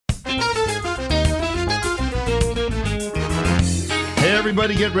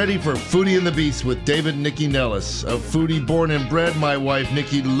everybody, get ready for Foodie and the Beast with David and Nikki Nellis. A foodie born and bred, my wife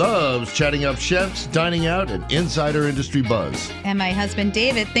Nikki loves chatting up chefs, dining out, and insider industry buzz. And my husband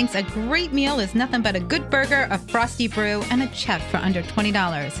David thinks a great meal is nothing but a good burger, a frosty brew, and a check for under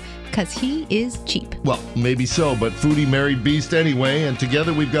 $20. Because he is cheap. Well, maybe so, but Foodie married Beast anyway, and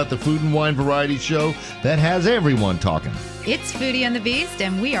together we've got the Food and Wine Variety Show that has everyone talking. It's Foodie and the Beast,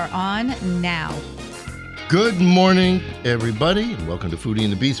 and we are on now. Good morning, everybody, and welcome to Foodie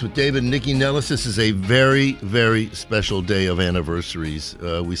and the Beast with David and Nikki Nellis. This is a very, very special day of anniversaries.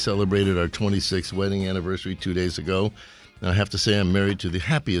 We celebrated our 26th wedding anniversary 2 days ago. And I have to say I'm married to the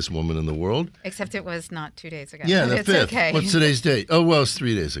happiest woman in the world. Except it was not 2 days ago. Yeah, the 5th. Okay. What's today's date? Oh, well, it's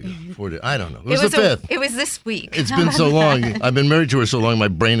 3 days ago. 4 days. I don't know. It was the 5th. It was this week. It's been so long. I've been married to her so long, my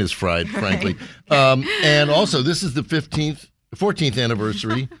brain is fried, frankly. And also, this is the 14th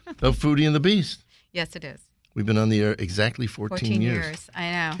anniversary of Foodie and the Beast. Yes, it is. We've been on the air exactly 14 years.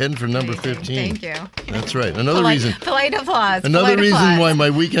 I know. Heading for number 15. Thank you. That's right. Another reason. Polite applause. Another reason why my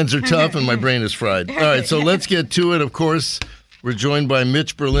weekends are tough and my brain is fried. All right, so let's get to it. Of course, we're joined by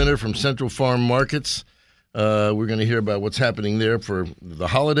Mitch Berliner from Central Farm Markets. We're going to hear about what's happening there for the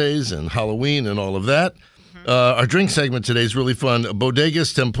holidays and Halloween and all of that. Our drink segment today is really fun.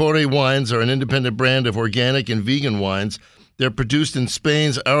 Bodegas Tempore wines are an independent brand of organic and vegan wines. They're produced in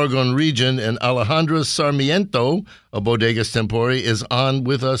Spain's Aragon region, and Alejandra Sarmiento of Bodegas Tempore is on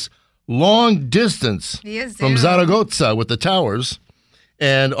with us long distance from Zaragoza with the towers.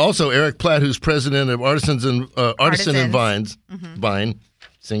 And also Eric Platt, who's president of Artisan and Vine,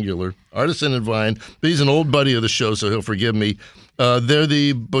 singular, Artisan and Vine. But he's an old buddy of the show, so he'll forgive me. They're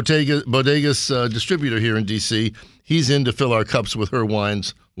the Bodegas distributor here in D.C. He's in to fill our cups with her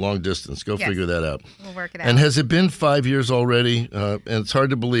wines long distance. Go figure that out. We'll work it out. And has it been 5 years already? And it's hard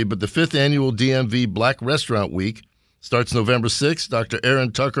to believe, but the 5th annual DMV Black Restaurant Week starts November 6th. Dr.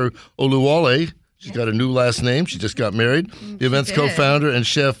 Erin Tucker Oluwole, she's got a new last name. She just got married. The event's co-founder and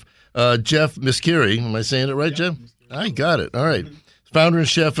chef Jeff Miskiri. Am I saying it right, Jeff? I got it. All right. Founder and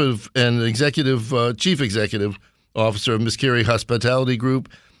chef and chief executive officer of Miskiri Hospitality Group.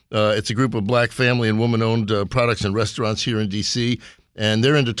 It's a group of black family and woman-owned products and restaurants here in D.C., and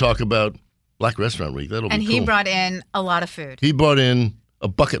they're in to talk about Black Restaurant Week. That'll be cool. And he brought in a lot of food. He brought in a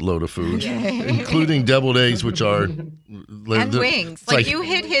bucket load of food, including deviled eggs, which are... And wings. Like you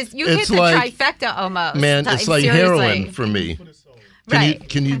hit the trifecta almost. Man, it's like heroin for me.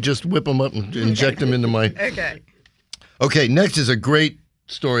 Can you just whip them up and inject them into my... Okay. Okay, next is a great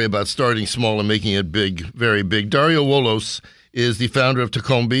story about starting small and making it big, very big. Dario Wolos is the founder of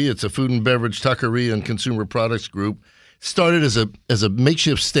Tacombi. It's a food and beverage taqueria and consumer products group. Started as a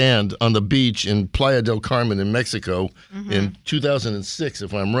makeshift stand on the beach in Playa del Carmen in Mexico in 2006,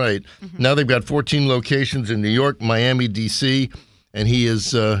 if I'm right. Now they've got 14 locations in New York, Miami, D.C., and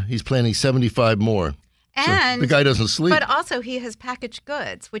he's planning 75 more. And so the guy doesn't sleep. But also he has packaged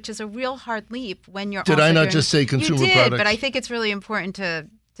goods, which is a real hard leap when you're Did also I not doing, just say consumer you did, products? But I think it's really important to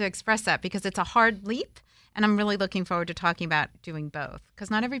express that because it's a hard leap, and I'm really looking forward to talking about doing both because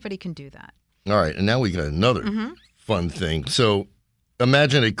not everybody can do that. All right, and now we got another fun thing. So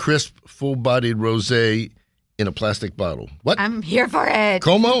imagine a crisp, full-bodied rosé in a plastic bottle. What? I'm here for it.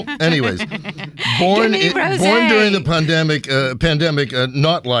 Como? Anyways, born during the pandemic,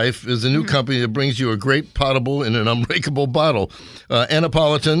 Not Life is a new company that brings you a great potable in an unbreakable bottle.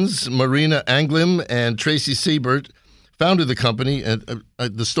 Annapolitans, Marina Anglim, and Tracy Siebert founded the company. And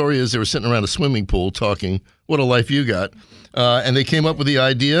the story is they were sitting around a swimming pool talking, what a life you got. And they came up with the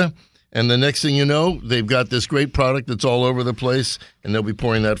idea. And the next thing you know, they've got this great product that's all over the place, and they'll be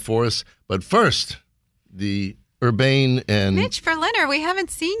pouring that for us. But first, the Urbane and... Mitch Berliner, we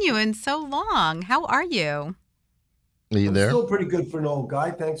haven't seen you in so long. How are you? Are you there? I'm still pretty good for an old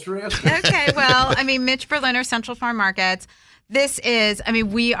guy. Thanks for asking. Okay, well, Mitch Berliner, Central Farm Markets.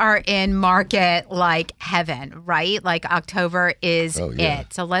 We are in market like heaven, right? Like October is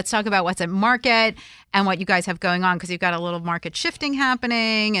it. So let's talk about what's at market and what you guys have going on because you've got a little market shifting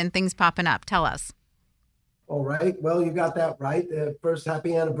happening and things popping up. Tell us. All right. Well, you got that right. The first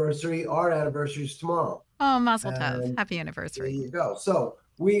happy anniversary. Our anniversary is tomorrow. Oh, mazel tov. Happy anniversary. There you go. So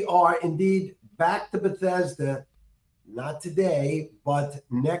we are indeed back to Bethesda. Not today, but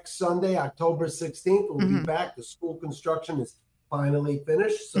next Sunday, October 16th, we'll be back. The school construction is finally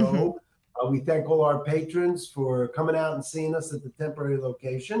finished. So we thank all our patrons for coming out and seeing us at the temporary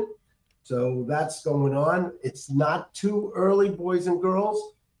location. So that's going on. It's not too early, boys and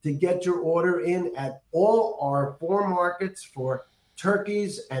girls, to get your order in at all our 4 markets for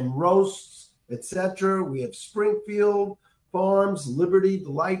turkeys and roasts, etc. We have Springfield Farms, Liberty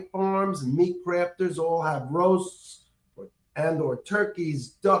Delight Farms, and Meat Crafters all have roasts. and or turkeys,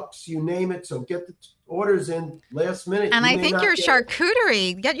 ducks, you name it. So get the orders in last minute. And I think your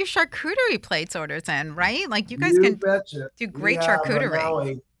charcuterie, get your charcuterie plates orders in, right? Like you guys can do great charcuterie. Now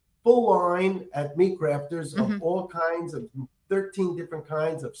a full line at Meat Crafters of all kinds of 13 different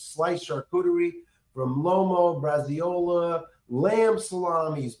kinds of sliced charcuterie, from lomo, brasiola, lamb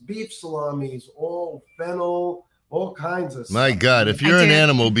salamis, beef salamis, all fennel, all kinds of stuff. My God, if you're an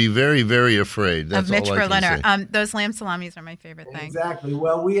animal, be very, very afraid. That's of Mitch all I Berliner. can say. Those lamb salamis are my favorite thing. Exactly.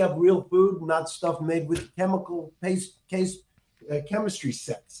 Well, we have real food, not stuff made with chemistry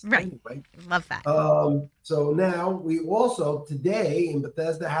sets. Right. Anyway. Love that. So now we also today in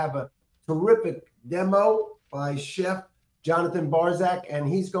Bethesda have a terrific demo by Chef Jonathan Barzak, and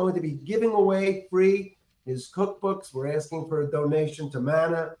he's going to be giving away free his cookbooks. We're asking for a donation to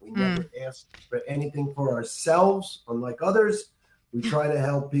Manna. We never ask for anything for ourselves, unlike others. We try to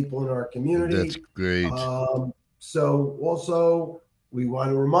help people in our community. That's great. So also, we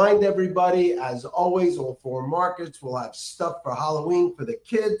want to remind everybody, as always, all 4 markets will have stuff for Halloween for the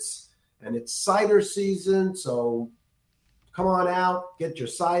kids, and it's cider season. So come on out, get your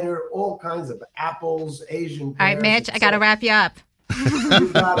cider, all kinds of apples, Asian pears. All right, Mitch, I got to wrap you up.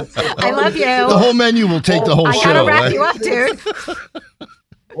 I love you. The whole menu will take the whole show. I gotta wrap you up, dude.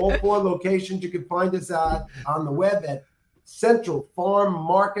 All 4 locations. You can find us on the web at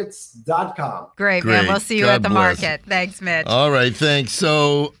centralfarmmarkets.com. Great, man. We'll see you at the market. Thanks, Mitch. All right, thanks.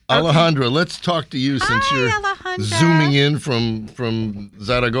 So, Alejandra, let's talk to you since you're zooming in from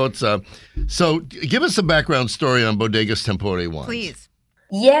Zaragoza. So, give us a background story on Bodegas Tempore wines. Please.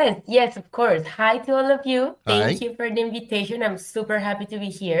 Yes, of course. Hi to all of you. Thank you for the invitation. I'm super happy to be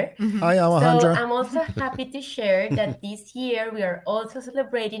here. Hi, Alejandra. So I'm also happy to share that this year we are also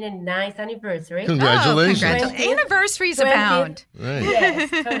celebrating a nice anniversary. Congratulations. Anniversaries abound. Right.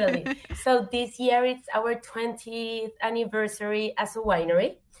 Yes, totally. So this year it's our 20th anniversary as a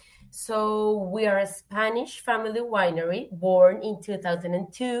winery. So we are a Spanish family winery born in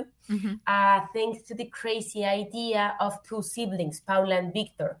 2002, thanks to the crazy idea of 2 siblings, Paula and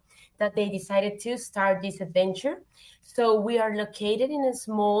Victor, that they decided to start this adventure. So we are located in a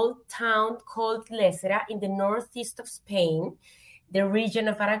small town called Lezera in the northeast of Spain, the region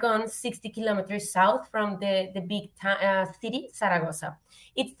of Aragon, 60 kilometers south from the big city, Zaragoza.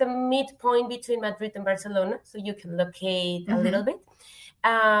 It's the midpoint between Madrid and Barcelona, so you can locate a little bit.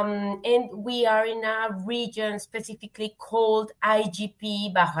 And we are in a region specifically called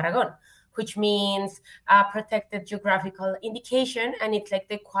IGP Bajo Aragon, which means protected geographical indication, and it's like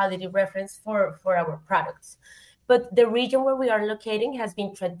the quality reference for our products. But the region where we are locating has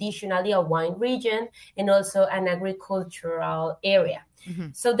been traditionally a wine region and also an agricultural area.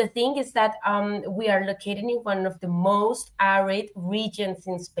 So the thing is that we are located in one of the most arid regions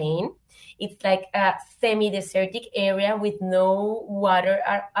in Spain. It's like a semi-desertic area with no water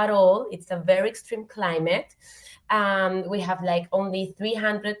at all. It's a very extreme climate. We have like only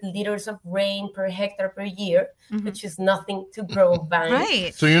 300 liters of rain per hectare per year, which is nothing to grow vines.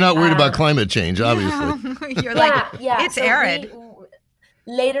 Right. So you're not worried about climate change, obviously. You're it's so arid.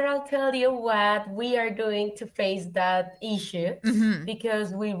 Later, I'll tell you what we are doing to face that issue,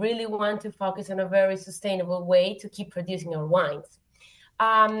 because we really want to focus on a very sustainable way to keep producing our wines.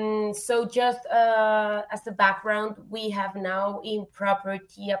 So just as a background, we have now in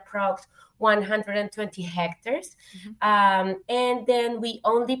property approx 120 hectares. And then we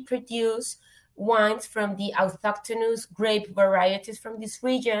only produce wines from the autochthonous grape varieties from this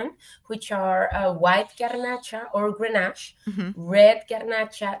region, which are white Garnacha or Grenache, red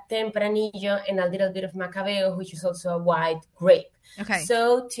Garnacha, Tempranillo, and a little bit of Macabeo, which is also a white grape. Okay.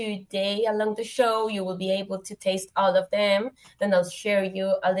 So today along the show, you will be able to taste all of them. Then I'll share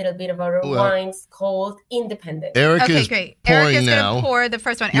you a little bit of our wines called Independent. Eric is great. pouring Eric is now. Going to pour the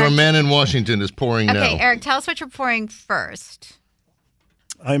first one. Your Eric, man in Washington is pouring now. Okay, Eric, tell us what you're pouring first.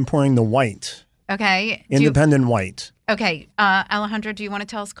 I'm pouring the white. Okay. Independent white. Okay. Alejandra, do you want to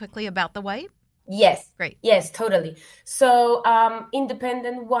tell us quickly about the white? Yes. Great. Yes, totally. So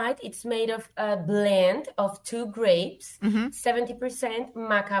Independent white, it's made of a blend of 2 grapes, 70%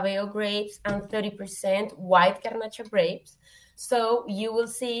 Macabeo grapes and 30% white Garnacha grapes. So you will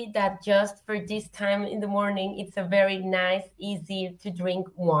see that just for this time in the morning, it's a very nice, easy to drink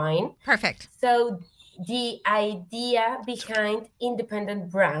wine. Perfect. So the idea behind Independent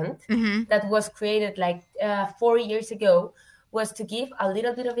brand that was created like 4 years ago was to give a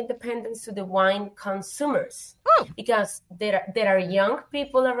little bit of independence to the wine consumers. Because there are young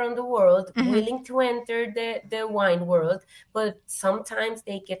people around the world willing to enter the wine world, but sometimes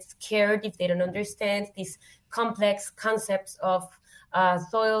they get scared if they don't understand these complex concepts of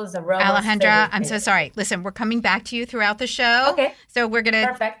soils, aromas. Alejandra, flavors. I'm so sorry. Listen, we're coming back to you throughout the show. Okay. So we're going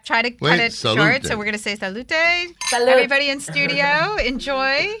to Perfect. try to cut it salute. short. So we're going to say salute. Salud. Everybody in studio,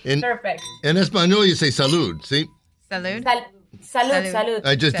 enjoy. Perfect. In Espanol, you say salud. See? Salud. Salud, salud.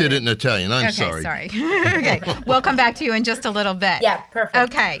 I just did it in Italian. I'm sorry. Okay. We'll come back to you in just a little bit. Yeah, perfect.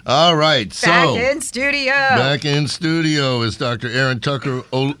 Okay. All right. Back in studio. Back in studio is Dr. Erin Tucker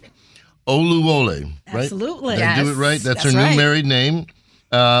Oluwole, right? Absolutely. Did I do it right? That's her That's new right. married name.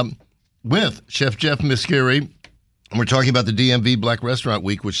 With Chef Jeff Miscari. And we're talking about the DMV Black Restaurant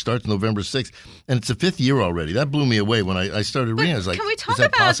Week, which starts November 6th. And it's the 5th year already. That blew me away when I started reading. I was like, can we talk is that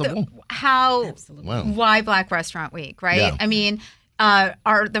about possible? why Black Restaurant Week, right? Yeah. I mean,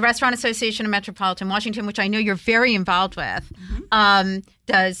 the Restaurant Association of Metropolitan Washington, which I know you're very involved with,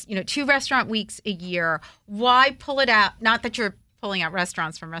 does 2 restaurant weeks a year. Why pull it out? Not that you're pulling out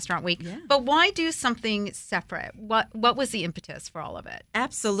restaurants from Restaurant Week, but why do something separate? What was the impetus for all of it?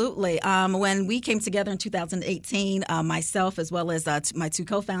 Absolutely. When we came together in 2018, myself as well as my 2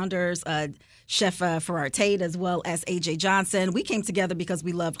 co-founders, Chef Farrar Tate as well as AJ Johnson, we came together because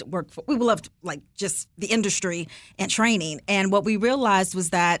we loved like just the industry and training. And what we realized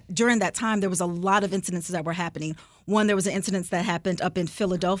was that during that time there was a lot of incidences that were happening. One, there was an incident that happened up in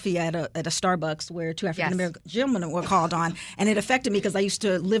Philadelphia at a Starbucks where 2 African-American gentlemen were called on, and it affected me because I used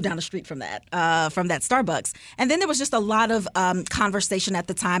to live down the street from that Starbucks. And then there was just a lot of conversation at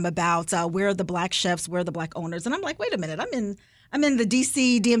the time about where are the Black chefs, where are the Black owners. And I'm like, wait a minute, I'm in the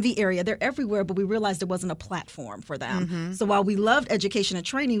D.C. DMV area. They're everywhere, but we realized there wasn't a platform for them. So while we loved education and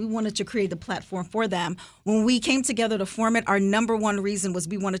training, we wanted to create the platform for them. When we came together to form it, our number one reason was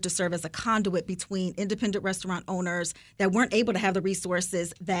we wanted to serve as a conduit between independent restaurant owners that weren't able to have the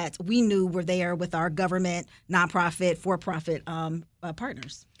resources that we knew were there with our government, nonprofit, for-profit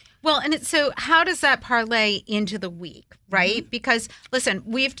partners. Well, and so how does that parlay into the week, right? Because, listen,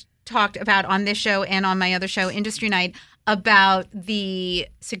 we've talked about on this show and on my other show, Industry Night, about the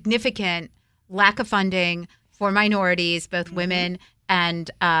significant lack of funding for minorities, both women and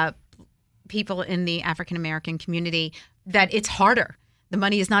people in the African American community, that it's harder. The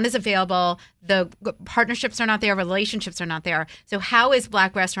money is not as available. The partnerships are not there. Relationships are not there. So how is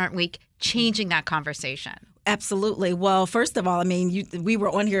Black Restaurant Week changing that conversation? Absolutely. Well, first of all, I mean, we were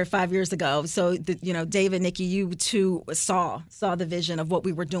on here 5 years ago. So, David, Nikki, you too saw the vision of what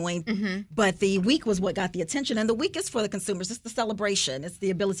we were doing. But the week was what got the attention. And the week is for the consumers. It's the celebration. It's the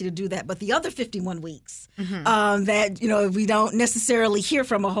ability to do that. But the other 51 weeks that, we don't necessarily hear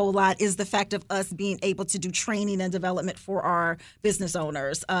from a whole lot is the fact of us being able to do training and development for our business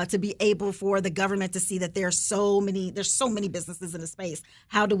owners, to be able for the government to see that there's so many businesses in the space.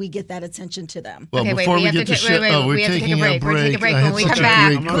 How do we get that attention to them? Well, okay, before we get to we have to take a break. We're taking a break. When we come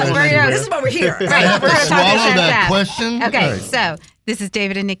back, this is why we're here. I have to swallow that question. Okay, Right. so this is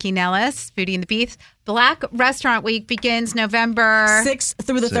David and Nikki Nellis, Foodie and the Beef. Black Restaurant Week begins November 6th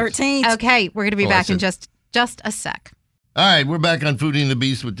through the 13th. Okay, we're going to be back in just a sec. All right, we're back on Foodie and the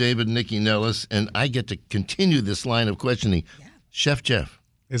Beast with David and Nikki Nellis, and I get to continue this line of questioning. Chef Jeff.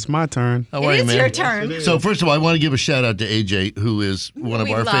 It's my turn. How are you, man? It's your turn. So first of all, I want to give a shout out to AJ, who is one of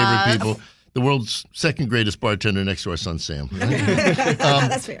our favorite people. The world's second greatest bartender next to our son, Sam.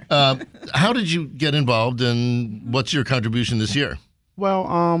 That's fair. How did you get involved, and what's your contribution this year? Well,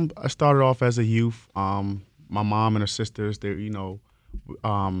 I started off as a youth. My mom and her sisters, they were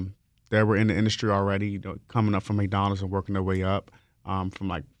in the industry already, coming up from McDonald's and working their way up, from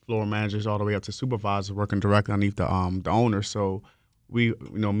like floor managers all the way up to supervisors, working directly underneath the owner. So we,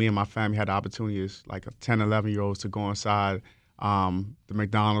 me and my family had the opportunity as like a 10, 11-year-olds to go inside the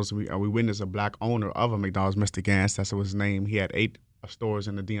McDonald's. We witnessed a Black owner of a McDonald's, Mr. Gans, that's his name. He had 8 stores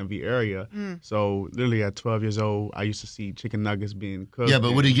in the DMV area. So literally at 12 years old, I used to see chicken nuggets being cooked. Yeah,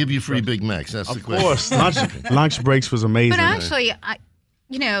 but would he give you free Big Macs? That's the question. Of course. lunch breaks was amazing. But actually,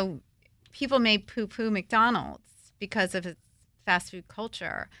 people may poo-poo McDonald's because of its fast food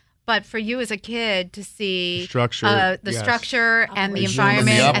culture. But for you as a kid to see structure and the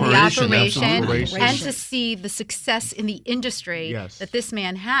environment and the operation and to see the success in the industry that this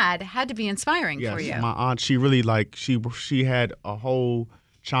man had to be inspiring for you. My aunt, she really she had a whole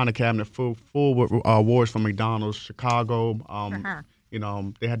china cabinet full with awards from McDonald's, Chicago. For her.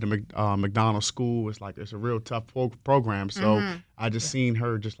 They had the McDonald's school. It's a real tough program. So I just seen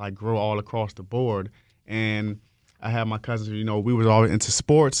her just like grow all across the board. And I had my cousins, we was always into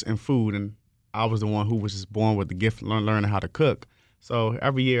sports and food, and I was the one who was just born with the gift of learning how to cook. So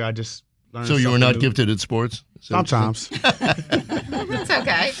every year I just learn So you were something not new. gifted at sports? Sometimes. That's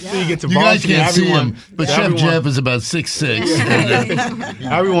okay. You get to You guys varsity, can't see everyone- him, but everyone- Chef Jeff is about 6'6".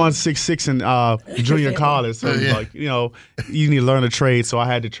 Everyone's 6'6" in junior college, so it's Yeah. like, you need to learn a trade. So I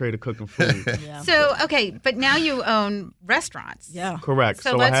had to trade a cooking food. So, okay, but now you own restaurants. Yeah. Correct.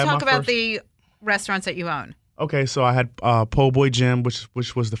 So I let's had talk my about first- the restaurants that you own. Okay, so I had Po' Boy Gym, which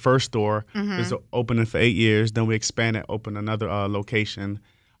was the first store. It was opening for 8 years. Then we expanded, opened another location.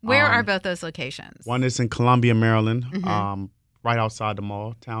 Where are both those locations? One is in Columbia, Maryland, right outside the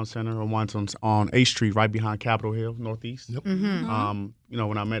mall, town center, and one's on 8th Street, right behind Capitol Hill, Northeast. Yep.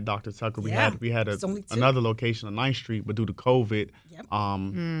 When I met Dr. Tucker, we Yeah. had It's only two. another location on 9th Street, but due to COVID,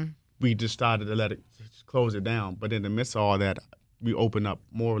 we just started to let it close it down. But in the midst of all that, we opened up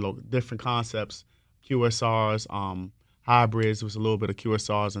more different concepts, QSRs, hybrids. It was a little bit of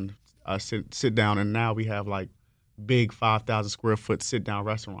QSRs and sit down, and now we have like big 5,000 square foot sit down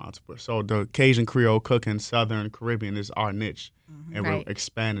restaurants. So the Cajun Creole cooking, Southern Caribbean is our niche, and Right. we're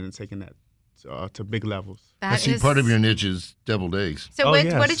expanding and taking that to big levels. I see part of your niche is deviled eggs. So Oh, what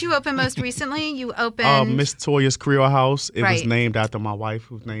yes. did you open most recently? You opened, Miss Toya's Creole House. It was Right. named after my wife,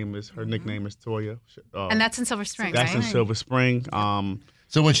 whose name is her nickname is Toya. and that's in Silver Spring, That's in right? Silver Spring.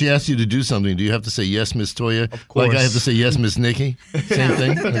 So when she asks you to do something, do you have to say yes, Miss Toya? Of course. Like I have to say yes, Miss Nikki? Same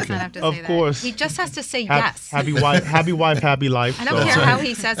thing? He does not have to say Of that. course. He just has to say Ha- yes. Happy wife, happy life. I don't So, care how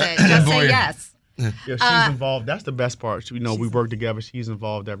he says it. Just Boy. say yes. Yeah, she's involved. That's the best part. We work together. She's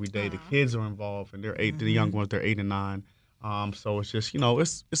involved every day. The kids are involved, and they're 8. The young ones, they're 8 and 9. So it's just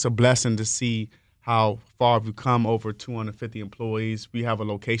it's a blessing to see how far we've come. Over 250 employees. We have a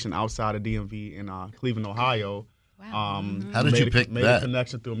location outside of DMV in Cleveland, Ohio. Wow. How did you pick made that? a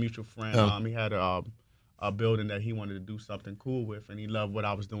connection through a mutual friend. Oh. He had a building that he wanted to do something cool with, and he loved what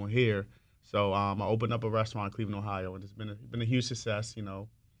I was doing here. So I opened up a restaurant in Cleveland, Ohio, and it's been a huge success.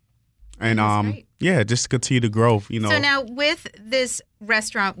 And That's great. yeah, just continue to grow. So now with this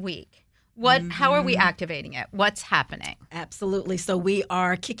restaurant week, how are we activating it? What's happening? Absolutely. So we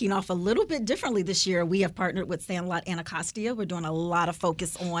are kicking off a little bit differently this year. We have partnered with Sandlot Anacostia. We're doing a lot of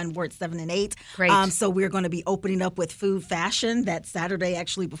focus on Ward 7 and 8. Great. So we're going to be opening up with food fashion that Saturday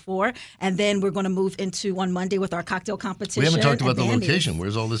actually before. And then we're going to move into on Monday with our cocktail competition. We haven't talked about and the Bambies. location.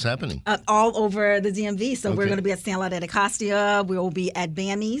 Where's all this happening? All over the DMV. So we're Okay. going to be at Sandlot Anacostia. We will be at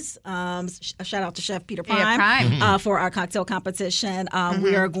Bammies. A shout out to Chef Peter Yeah, Prime, Prime. for our cocktail competition.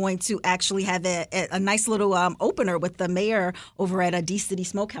 We are going to actually have a nice little opener with the mayor over at a D City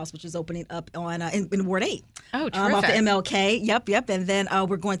Smokehouse, which is opening up on in Ward 8. Oh, Off terrific. the MLK. Yep. And then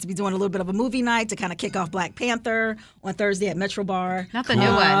we're going to be doing a little bit of a movie night to kind of kick off Black Panther on Thursday at Metro Bar. Not the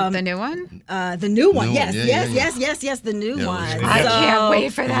new one. The new one? The new one. New Yes, one. yes. The new Yeah, one. it was I great. can't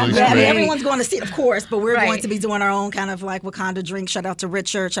wait for that. looks Yeah, I mean, great. everyone's going to see it, of course, but we're Right. going to be doing our own kind of like Wakanda drink. Shout out to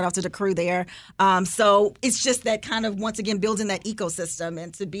Richard. Shout out to the crew there. So it's just that kind of, once again, building that ecosystem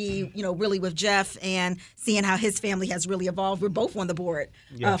and to be, really with Jeff and seeing how his family has really evolved. We're both on the board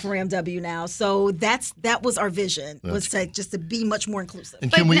for MW now. So that was our vision, was to be much more inclusive.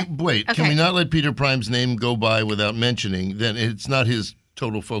 And can But we no- wait? Can okay. we not let Peter Prime's name go by without mentioning? Then it's not his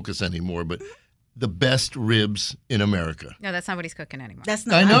total focus anymore, but the best ribs in America. No, that's not what he's cooking anymore. That's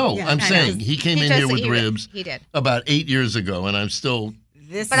not. I know. yeah, I'm I know. saying he came in here with he ribs He did. about 8 years ago, and I'm still.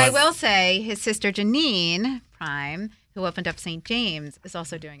 But I will say his sister Janine Prime, who opened up St. James, is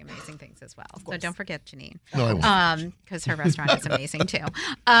also doing amazing things as well. So don't forget Janine. No, I won't. Because her restaurant is amazing too.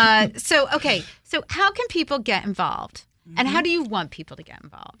 So how can people get involved? And how do you want people to get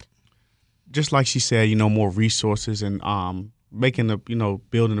involved? Just like she said, more resources and making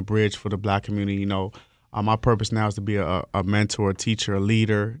building a bridge for the Black community. My purpose now is to be a mentor, a teacher, a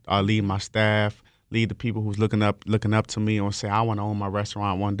leader, lead my staff, lead the people who's looking up to me and say, I want to own my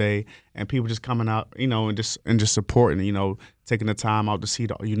restaurant one day. And people just coming out, and just supporting, taking the time out to see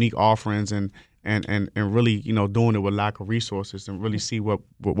the unique offerings and really, doing it with lack of resources and really see what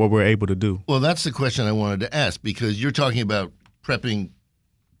we're able to do. Well, that's the question I wanted to ask, because you're talking about prepping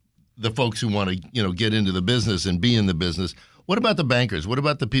the folks who want to, get into the business and be in the business. What about the bankers? What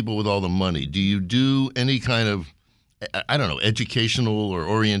about the people with all the money? Do you do any kind of, I don't know, educational or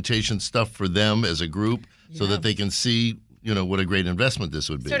orientation stuff for them as a group so that they can see, what a great investment this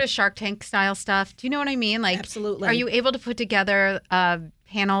would be? Sort of Shark Tank style stuff. Do you know what I mean? Like, Absolutely. Are you able to put together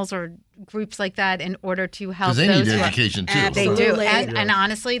panels or groups like that in order to help Because they need those who are- education too. They do. Absolutely. And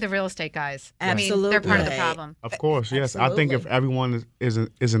honestly, the real estate guys. I mean, they're part of the Absolutely. problem. Of course, yes. I think if everyone is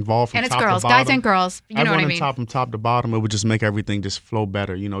involved from And it's top girls, to bottom, guys and girls. You know everyone what I mean? from top to bottom, it would just make everything just flow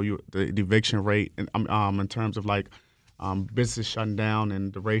better. The eviction rate and in terms of like business shutting down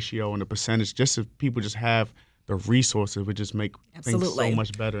and the ratio and the percentage, just if people just have the resources would just make things Absolutely. so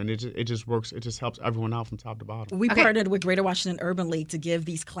much better, and it just works. It just helps everyone out from top to bottom. We partnered with Greater Washington Urban League to give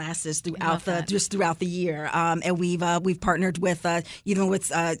these classes throughout the year, and we've partnered with even with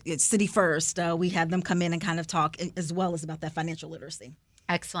City First. We had them come in and kind of talk as well as about that financial literacy.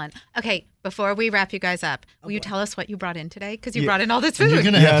 Excellent. Okay, before we wrap you guys up, will you tell us what you brought in today? Because you brought in all this food. You're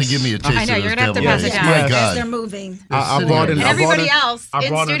going to have to give me a taste. I know, of you're this going to have to devil pass it eggs. down. My As God. they're moving. I brought in. And everybody else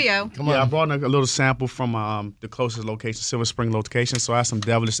in studio. I brought in a little sample from the closest location, Silver Spring location. So I had some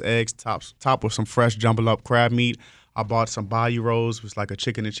devilish eggs, topped with some fresh jumbled up crab meat. I bought some bayou rolls, which is like a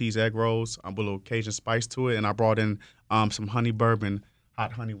chicken and cheese egg rolls, with a little Cajun spice to it, and I brought in some honey bourbon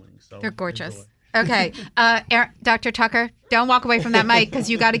hot honey wings. So They're gorgeous. enjoy. Okay, Dr. Tucker, don't walk away from that mic because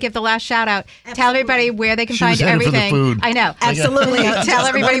you got to give the last shout out. Tell everybody where they can She was find headed for the everything. food. I know, Absolutely. Tell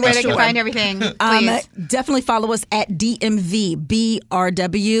everybody where they can find everything, please. Definitely follow us at DMVBRW,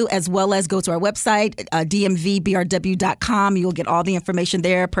 as well as go to our website, DMVBRW.com. You'll get all the information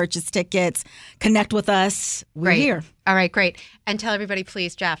there, purchase tickets, connect with us. We're here. All right, great. And tell everybody,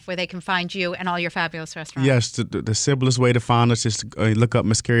 please, Jeff, where they can find you and all your fabulous restaurants. Yes, the simplest way to find us is to look up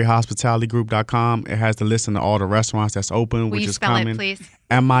MisskeriHospitalityGroup.com. It has the list of all the restaurants that's open, Will which you is spell coming. it, please?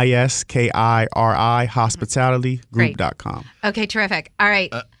 MISKIRI hospitalitygroup.com. Okay, terrific. All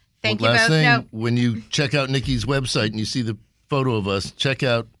right. Thank you last both. thing, No, when you check out Nikki's website and you see the photo of us, check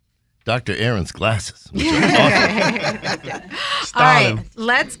out Dr. Aaron's glasses. Which are awesome. all right,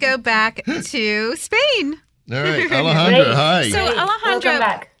 let's go back to Spain. All right, Alejandra, hi. So, Welcome Alejandra,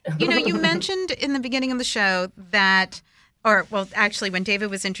 back. you mentioned in the beginning of the show that, actually, when David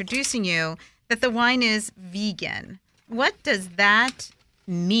was introducing you, that the wine is vegan. What does that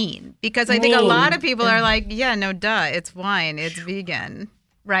mean? Because I think a lot of people are like, yeah, no, duh, it's wine, it's vegan,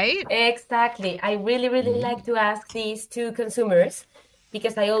 right? Exactly. I really, really like to ask these to consumers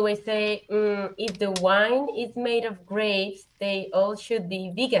because I always say, if the wine is made of grapes, they all should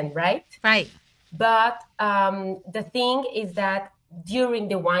be vegan, right? Right. But the thing is that during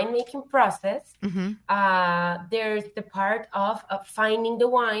the winemaking process, there's the part of finding the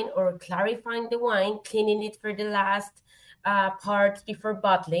wine or clarifying the wine, cleaning it for the last part before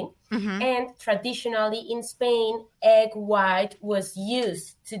bottling. And traditionally in Spain, egg white was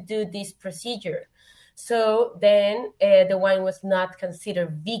used to do this procedure. So then the wine was not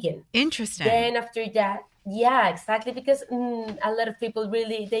considered vegan. Interesting. Then after that, yeah, exactly, because a lot of people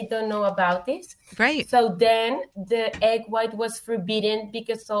really, they don't know about this. Right. So then the egg white was forbidden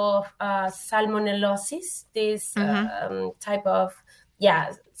because of salmonellosis, this type of,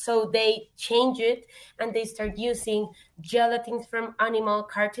 so they change it and they start using gelatins from animal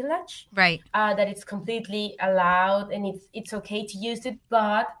cartilage. Right. That it's completely allowed and it's okay to use it,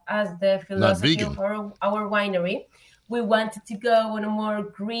 but as the philosophy of our winery, we wanted to go on a more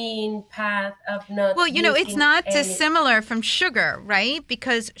green path of not. Well, it's not dissimilar from sugar, right?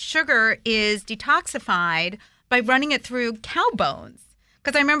 Because sugar is detoxified by running it through cow bones.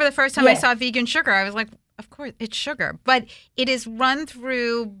 Because I remember the first time I saw vegan sugar, I was like, of course, it's sugar. But it is run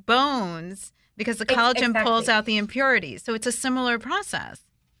through bones because the collagen pulls out the impurities. So it's a similar process.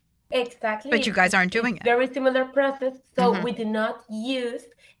 Exactly. But you guys aren't doing it. Very similar process. So we do not use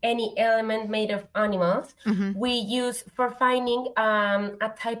any element made of animals. We use for finding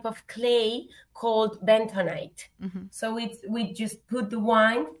a type of clay called bentonite. So we just put the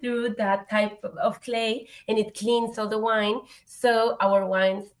wine through that type of clay and it cleans all the wine. So our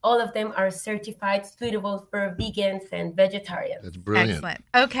wines, all of them are certified suitable for vegans and vegetarians. That's brilliant. Excellent.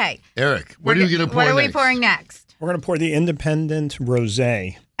 Okay. Eric, what are you going to pour What are we next? pouring next? We're going to pour the Independent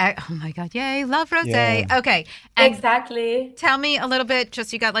Rosé. Oh my God. Yay. Love rosé. Yeah. Okay. And Exactly. tell me a little bit,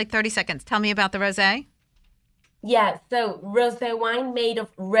 just you got like 30 seconds. Tell me about the rosé. Yeah, so rosé wine made of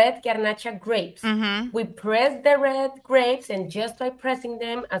red Garnacha grapes. We press the red grapes, and just by pressing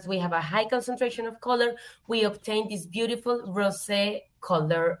them, as we have a high concentration of color, we obtain this beautiful rosé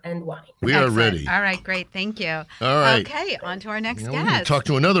color and wine. We are Excellent. ready. All right, great. Thank you. All right. Okay, on to our next Now we're going to guest. talk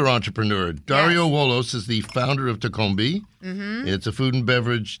to another entrepreneur. Dario Wolos is the founder of Tacombi. It's a food and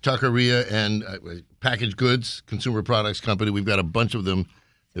beverage, taqueria, and packaged goods, consumer products company. We've got a bunch of them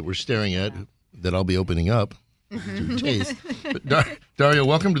that we're staring at that I'll be opening up to taste. But Dario,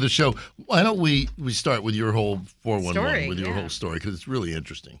 welcome to the show. Why don't we start with your whole 411, Story, with your whole story, because it's really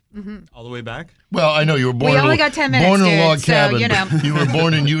interesting. All the way back? Well, I know you were born We in only got 10 minutes, born in a dude, log so, cabin. you know. But you were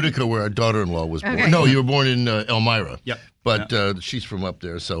born in Utica, where our daughter-in-law was born. Okay. No, you were born in Elmira. Yep. But she's from up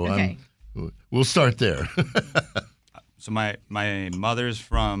there, so Okay. we'll start there. So my mother's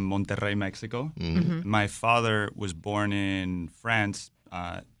from Monterrey, Mexico. My father was born in France,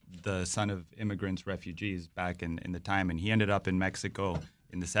 the son of immigrants, refugees back in the time. And he ended up in Mexico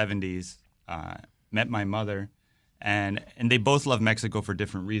in the 70s, met my mother, and they both love Mexico for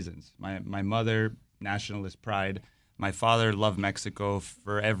different reasons. My mother, nationalist pride. My father loved Mexico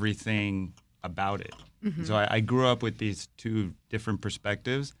for everything about it. Mm-hmm. So I grew up with these two different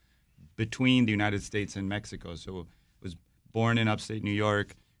perspectives between the United States and Mexico. So I was born in upstate New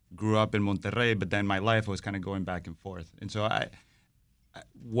York, grew up in Monterrey, but then my life was kind of going back and forth. And so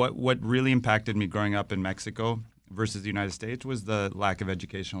what really impacted me growing up in Mexico versus the United States was the lack of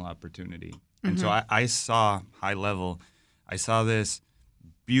educational opportunity. Mm-hmm. And so I saw high level, I saw this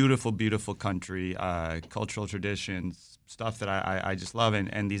beautiful, beautiful country, cultural traditions, stuff that I just love,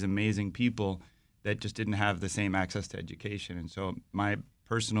 and these amazing people that just didn't have the same access to education. And so my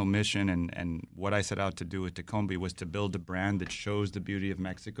personal mission and what I set out to do with Tacombi was to build a brand that shows the beauty of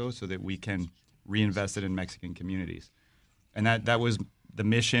Mexico so that we can reinvest it in Mexican communities. And that was the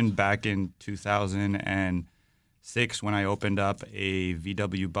mission back in 2006 when I opened up a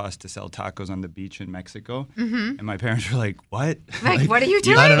VW bus to sell tacos on the beach in Mexico. Mm-hmm. And my parents were like, what? Like, what are you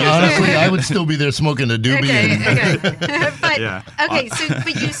doing? I don't know. Honestly, I would still be there smoking a doobie.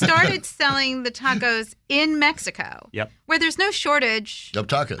 But you started selling the tacos in Mexico. Yep. Where there's no shortage of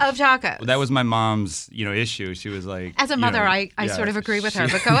tacos. Well, that was my mom's, issue. She was like, as a mother, I sort of agree with her,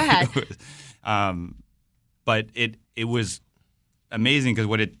 but go ahead. But it was amazing because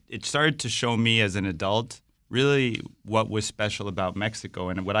what it started to show me as an adult really what was special about Mexico.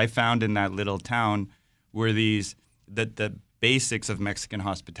 And what I found in that little town were the basics of Mexican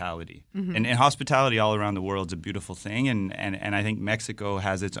hospitality. Mm-hmm. And hospitality all around the world is a beautiful thing. And I think Mexico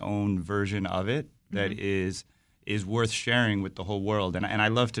has its own version of it that is worth sharing with the whole world. And I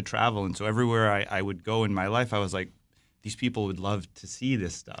love to travel. And so everywhere I would go in my life, I was like, these people would love to see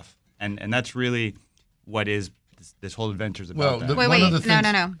this stuff. And that's really what is this whole adventure is about. Wait, no. We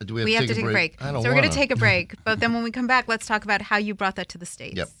have to take a break. So we're going to take a break. But then when we come back, let's talk about how you brought that to the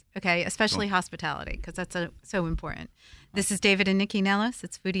States. Yep. Okay, especially hospitality, because that's so important. This is David and Nikki Nellis.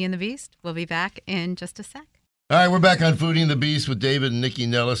 It's Foodie and the Beast. We'll be back in just a sec. All right, we're back on Foodie and the Beast with David and Nikki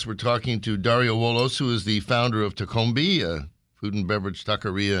Nellis. We're talking to Dario Wolos, who is the founder of Tacombi, a food and beverage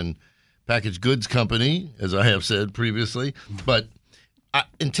taqueria and packaged goods company, as I have said previously. But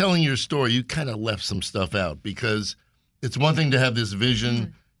in telling your story, you kind of left some stuff out because it's one thing to have this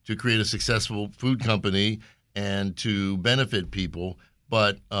vision to create a successful food company and to benefit people,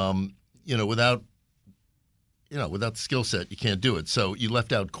 but without skill set, you can't do it. So you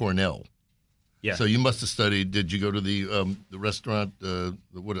left out Cornell. Yeah. So you must have studied. Did you go to the restaurant? The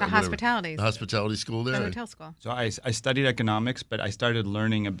hospitality. The hospitality school there. The hotel school. So I studied economics, but I started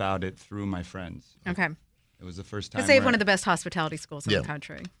learning about it through my friends. Okay. It was the first time. They have one of the best hospitality schools in the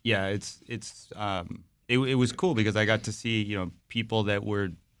country. Yeah, it was cool because I got to see people that were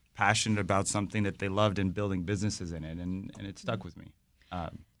passionate about something that they loved and building businesses in it, and it stuck with me.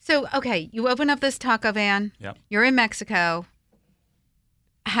 So you open up this taco van. Yep. You're in Mexico.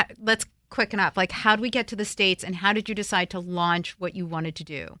 Let's quicken up. Like, how did we get to the States, and how did you decide to launch what you wanted to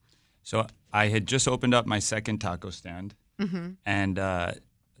do? So I had just opened up my second taco stand, and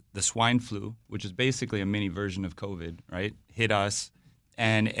the swine flu, which is basically a mini version of COVID, right, hit us,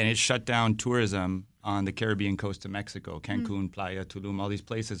 and it shut down tourism on the Caribbean coast of Mexico. Cancun, Playa, Tulum, all these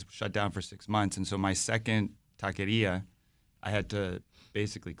places shut down for 6 months. And so my second taqueria, I had to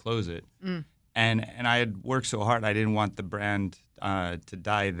basically close it. And I had worked so hard, I didn't want the brand to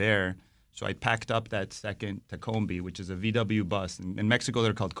die there. So I packed up that second Tacombi, which is a VW bus. In Mexico,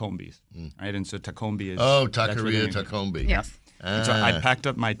 they're called combis, right? And so Tacombi is... Oh, Taqueria Tacombi. Yes. So I packed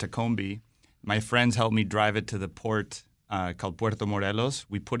up my Tacombi. My friends helped me drive it to the port called Puerto Morelos.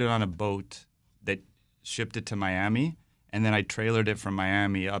 We put it on a boat that shipped it to Miami, and then I trailered it from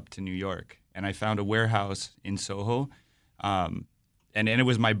Miami up to New York. And I found a warehouse in Soho, and it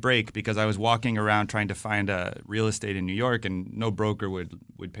was my break because I was walking around trying to find real estate in New York, and no broker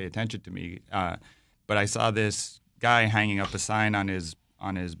would pay attention to me. But I saw this guy hanging up a sign on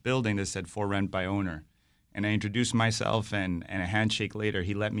his building that said "For rent by owner." And I introduced myself, and a handshake later,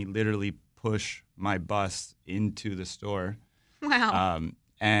 he let me literally push my bus into the store. Wow.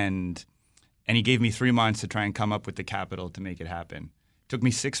 And he gave me 3 months to try and come up with the capital to make it happen. It took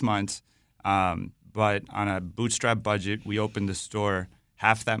me 6 months, but on a bootstrap budget, we opened the store.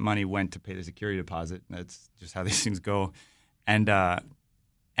 Half that money went to pay the security deposit. That's just how these things go. And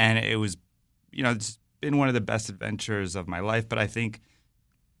it was, it's been one of the best adventures of my life, but I think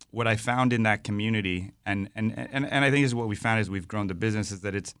what I found in that community, and I think is what we found as we've grown the business, is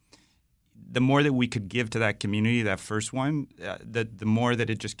that it's the more that we could give to that community, that first one, the more that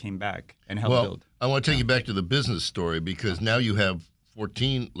it just came back and helped build. I want to take you back to the business story because now you have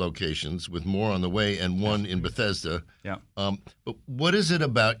 14 locations with more on the way and one in Bethesda. Yeah. But what is it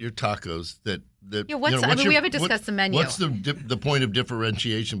about your tacos that that? Yeah, we haven't discussed the menu. What's the point of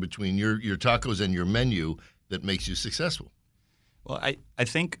differentiation between your tacos and your menu that makes you successful? Well, I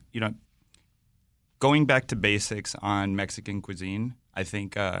think, going back to basics on Mexican cuisine, I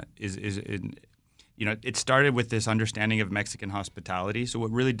think it started with this understanding of Mexican hospitality. So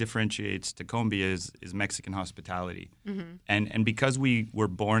what really differentiates Tacombi is Mexican hospitality. Mm-hmm. And because we were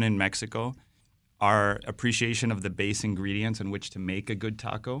born in Mexico, our appreciation of the base ingredients in which to make a good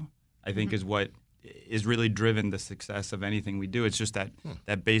taco, I think, is what is really driven the success of anything we do. It's just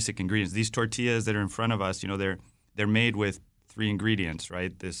that basic ingredients. These tortillas that are in front of us, they're made with 3 ingredients,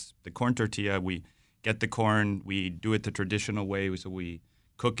 right? The corn tortilla, we get the corn, we do it the traditional way, so we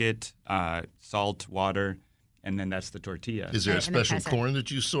cook it, salt, water, and then that's the tortilla. Is there a special corn that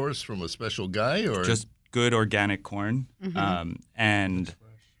you source from a special guy, or just good organic corn? Mm-hmm. And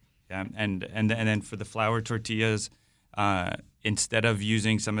then for the flour tortillas, instead of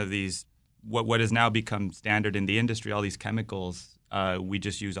using some of these what has now become standard in the industry, all these chemicals, we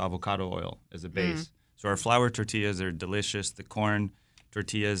just use avocado oil as a base. So our flour tortillas are delicious. The corn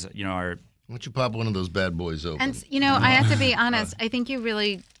tortillas, are. Why don't you pop one of those bad boys open? And, I have to be honest. I think you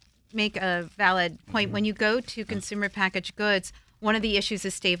really make a valid point. When you go to consumer packaged goods, one of the issues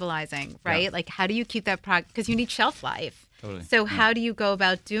is stabilizing, right? Yeah. Like, how do you keep that product? Because you need shelf life. Totally. So how do you go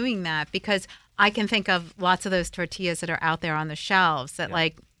about doing that? Because I can think of lots of those tortillas that are out there on the shelves that,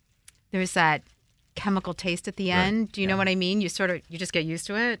 there's that chemical taste at the end. Do you know what I mean? You just get used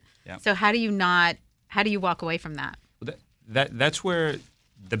to it. Yeah. So how do you walk away from that? Well, that's where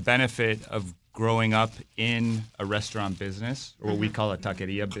the benefit of growing up in a restaurant business, or what we call a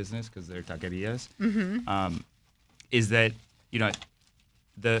taqueria business, because they're taquerias, is that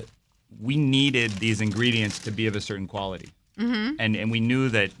we needed these ingredients to be of a certain quality, and we knew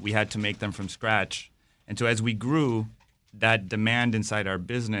that we had to make them from scratch. And so as we grew, that demand inside our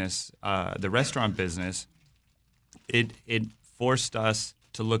business, the restaurant business, it forced us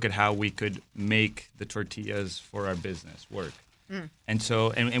to look at how we could make the tortillas for our business work. And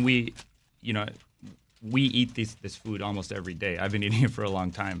so, and we, we eat this food almost every day. I've been eating it for a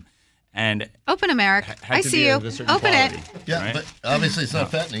long time. And open them, Eric. I see you. Open quality, it. Yeah, right? But obviously it's not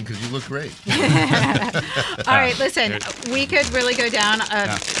fattening because you look great. All right, listen, we could really go down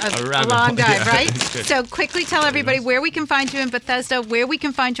a long dive, right? So quickly tell everybody where we can find you in Bethesda, where we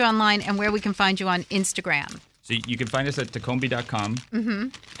can find you online, and where we can find you on Instagram. So you can find us at Tacombi.com,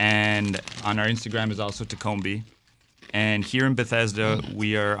 and on our Instagram is also Tacombi. And here in Bethesda,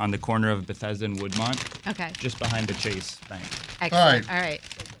 we are on the corner of Bethesda and Woodmont. Okay. Just behind the Chase Bank. Excellent. All right.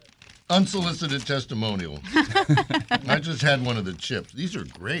 Unsolicited testimonial. I just had one of the chips. These are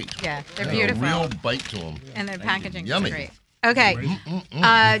great. Yeah, they're beautiful. A real bite to them. And their packaging is yummy. great. Okay.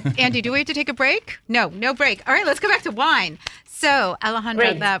 Andy, do we have to take a break? No break. All right, let's go back to wine. So,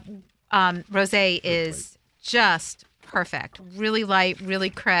 Alejandra, that rosé is just perfect. Really light, really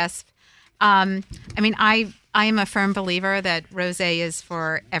crisp. I am a firm believer that rosé is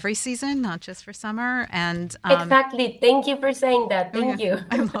for every season, not just for summer. And exactly. Thank you for saying that. Thank you.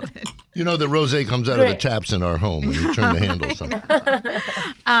 I love it. The rosé comes out of the taps in our home when you turn the handles on.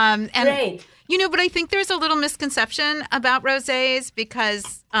 Great. But I think there's a little misconception about rosés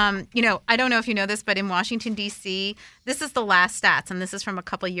because, I don't know if you know this, but in Washington, D.C., this is the last stats, and this is from a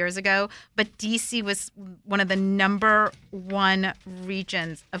couple of years ago, but D.C. was one of the number 1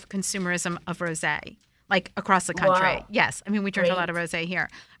 regions of consumerism of rosé, like across the country. Wow. Yes. We drink a lot of rosé here.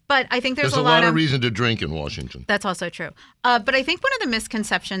 But I think there's a lot of reason to drink in Washington. That's also true. But I think one of the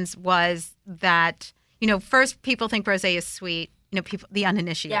misconceptions was that, first people think rosé is sweet, people, the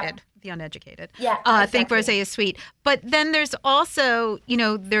uninitiated. The uneducated. Yeah, exactly. Think rosé is sweet. But then there's also,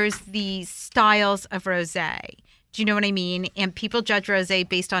 there's the styles of rosé. Do you know what I mean? And people judge rosé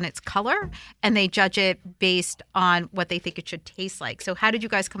based on its color, and they judge it based on what they think it should taste like. So how did you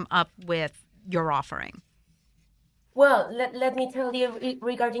guys come up with your offering? Well, let me tell you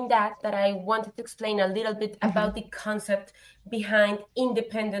regarding that I wanted to explain a little bit about the concept behind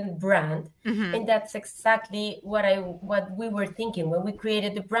independent brand. And that's exactly what we were thinking when we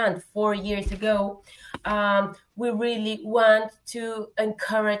created the brand 4 years ago. We really want to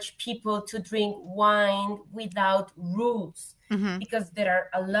encourage people to drink wine without rules, because there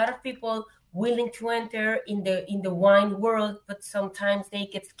are a lot of people willing to enter in the wine world, but sometimes they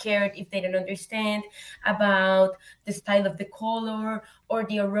get scared if they don't understand about the style of the color or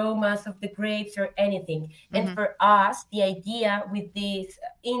the aromas of the grapes or anything. And for us, the idea with this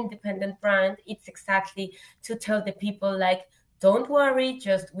independent brand, it's exactly to tell the people, like, don't worry,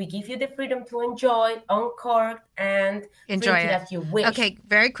 just we give you the freedom to enjoy, uncork, and enjoy drink it as you wish. Okay,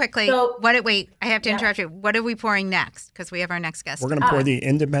 very quickly. So, wait, I have to interrupt you. What are we pouring next? Because we have our next guest. We're going to pour the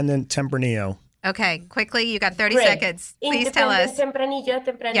Independent Tempranillo. Okay, quickly, you got 30 Great. seconds. Please tell us.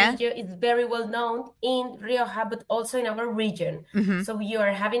 Tempranillo is very well known in Rioja, but also in our region. So you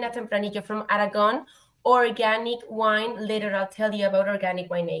are having a Tempranillo from Aragon, organic wine. Later, I'll tell you about organic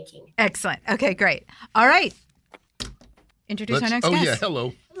winemaking. Excellent. Okay, great. All right. Introduce our next guest. Oh, yeah.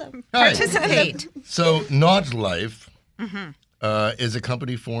 Hello. Participate. So, Not Life is a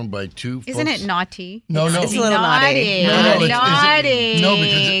company formed by two Isn't folks. it naughty? No. It's a little naughty. Naughty. No,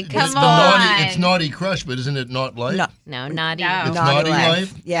 because Come it's on. it's Naughty Crush, but isn't it Not Life? No, naughty. No. It's Naughty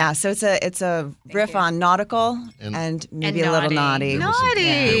Life? Yeah, so it's a riff on nautical and maybe a little naughty. Naughty.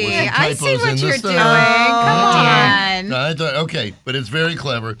 There was some I see typos what in you're this doing. thing. Come on. No, I thought, okay, but it's very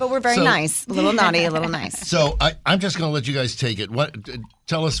clever. But we're very nice. A little naughty, a little nice. So I'm just going to let you guys take it.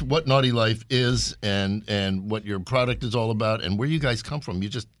 Tell us what Naughty Life is and what your product is all about and where you guys come from. You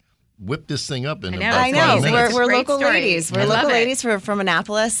just whipped this thing up in about 5 I know. minutes. We're Great local story. ladies. We're I love local it. ladies. We're from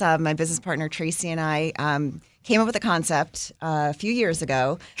Annapolis. My business partner Tracy and I came up with a concept a few years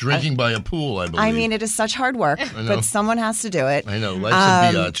ago. Drinking by a pool, I believe. I mean, it is such hard work, but someone has to do it. I know. Life's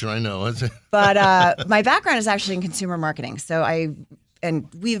a biatch. I know. But my background is actually in consumer marketing. So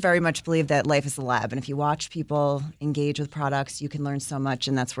we very much believe that life is a lab. And if you watch people engage with products, you can learn so much.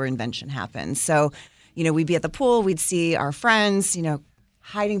 And that's where invention happens. So, we'd be at the pool. We'd see our friends,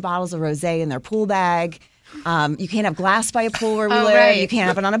 hiding bottles of rosé in their pool bag. You can't have glass by a pool where we live. Right. You can't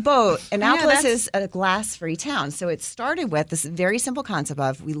have it on a boat. Annapolis is a glass-free town. So it started with this very simple concept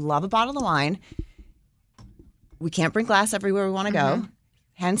of we love a bottle of wine. We can't bring glass everywhere we want to go.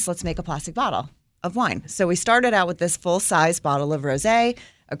 Hence, let's make a plastic bottle of wine. So we started out with this full-size bottle of rosé,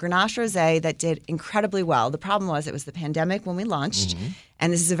 a Grenache rosé that did incredibly well. The problem was it was the pandemic when we launched,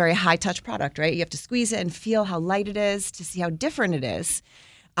 and this is a very high-touch product, right? You have to squeeze it and feel how light it is to see how different it is.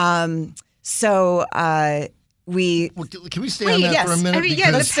 Can we stay on that for a minute? I mean,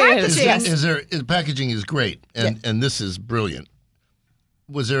 yeah, the packaging. The packaging is great, and this is brilliant.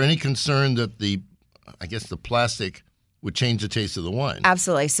 Was there any concern that the plastic would change the taste of the wine?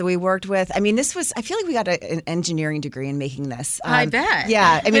 Absolutely. So we worked with, I feel like we got an engineering degree in making this. I bet.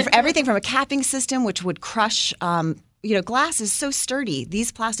 Yeah. I mean, for everything from a capping system, which would crush, glass is so sturdy.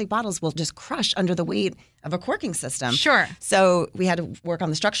 These plastic bottles will just crush under the weight of a corking system. Sure. So we had to work on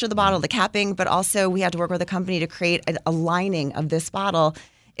the structure of the bottle, the capping, but also we had to work with a company to create a lining of this bottle.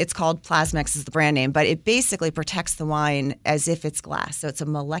 It's called Plasmex is the brand name, but it basically protects the wine as if it's glass. So it's a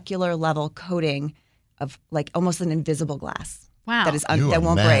molecular level coating of like almost an invisible glass. Wow. That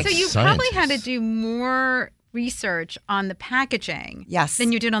won't break. So you probably had to do more research on the packaging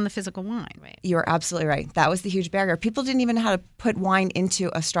than you did on the physical wine. Right. You're absolutely right. That was the huge barrier. People didn't even know how to put wine into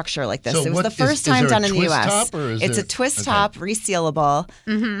a structure like this. So it was the first time done in the U.S. It's a twist top, resealable,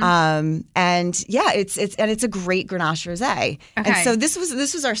 and it's a great Grenache rosé. And so this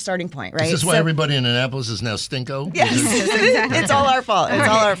was our starting point, right? Is this why everybody in Annapolis is now Stinko? Yes, it's all our fault. It's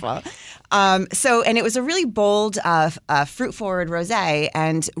all our fault. And it was a really bold, fruit-forward rosé.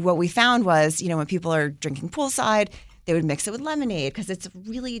 And what we found was, when people are drinking poolside, they would mix it with lemonade because it's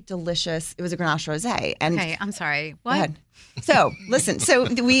really delicious. It was a Grenache rosé. And okay, I'm sorry. What? Go ahead. So listen. So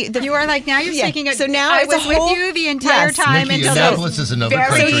you are like now you're speaking. So now I was with you the entire time Nikki, until Annapolis is another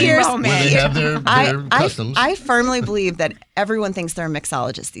country where they have their customs. I firmly believe that everyone thinks they're a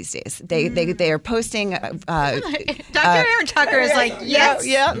mixologist these days. They are posting. Dr. Aaron Tucker is like, yes,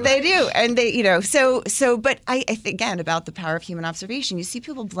 yeah, they do, and they, But I think again about the power of human observation. You see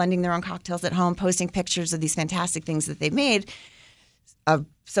people blending their own cocktails at home, posting pictures of these fantastic things that they've made.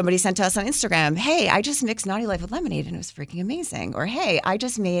 Somebody sent to us on Instagram, hey, I just mixed Naughty Life with lemonade and it was freaking amazing. Or, hey, I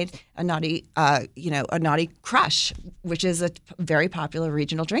just made a Naughty Crush, which is a very popular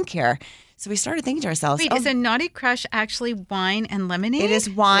regional drink here. So we started thinking to ourselves, wait, is a Naughty Crush actually wine and lemonade? It is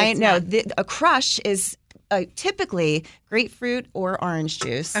wine. A crush is typically grapefruit or orange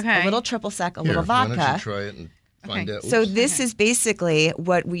juice, a little triple sec, a little vodka. Why don't you try it and find out? So this is basically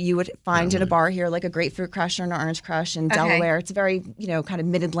what you would find in a bar here, like a grapefruit crush or an orange crush in Delaware. It's a very, kind of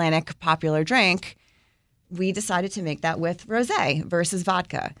mid-Atlantic popular drink. We decided to make that with rosé versus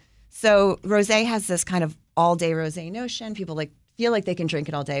vodka. So rosé has this kind of all-day rosé notion. People feel like they can drink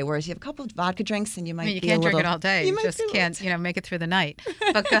it all day, whereas you have a couple of vodka drinks and you might you can't drink it all day. You just can't, make it through the night.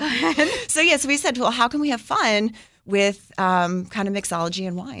 But go ahead. So we said, well, how can we have fun with kind of mixology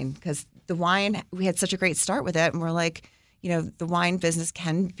and wine? Because the wine, we had such a great start with it, and we're like, the wine business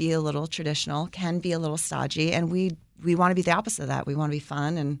can be a little traditional, can be a little stodgy, and we want to be the opposite of that. We want to be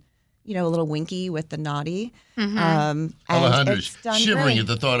fun and, a little winky with the naughty. Alejandra's shivering at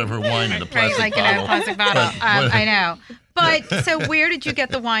the thought of her wine in a plastic bottle. In a plastic bottle. I know. But so where did you get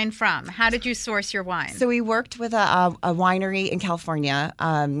the wine from? How did you source your wine? So we worked with a winery in California.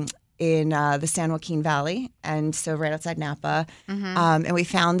 in the San Joaquin Valley, and so right outside Napa. And we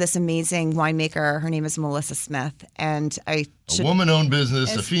found this amazing winemaker. Her name is Melissa Smith, and a woman-owned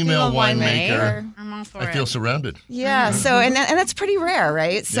business, a female winemaker. I'm all for I feel surrounded. Yeah. So and that's pretty rare,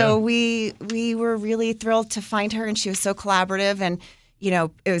 right? So we were really thrilled to find her, and she was so collaborative. And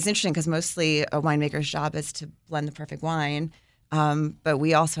it was interesting because mostly a winemaker's job is to blend the perfect wine, but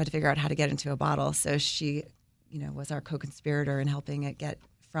we also had to figure out how to get into a bottle. So she, was our co-conspirator in helping it get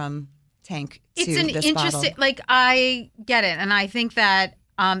from tank to it's an this interesting, bottle. like, I get it. And I think that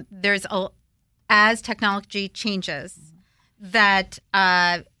as technology changes, that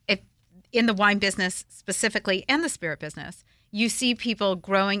if in the wine business specifically and the spirit business, you see people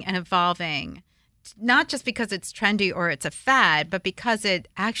growing and evolving, not just because it's trendy or it's a fad, but because it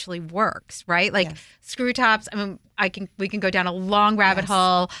actually works, right? Like screw tops. I mean, we can go down a long rabbit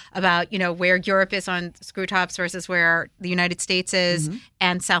hole about, where Europe is on screw tops versus where the United States is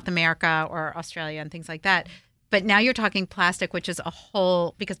and South America or Australia and things like that. But now you're talking plastic, which is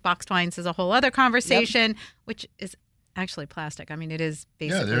because boxed wines is a whole other conversation, which is actually plastic. I mean, it is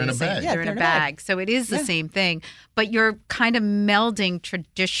basically they're in a bag. They're in a bag. So it is the same thing. But you're kind of melding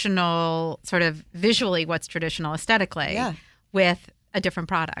traditional, sort of visually what's traditional aesthetically with a different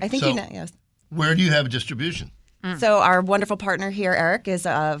product. I think yes. Where do you have distribution? So our wonderful partner here, Eric, is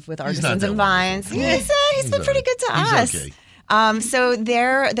with Artisans and Vines. He's been pretty good to us. Okay. So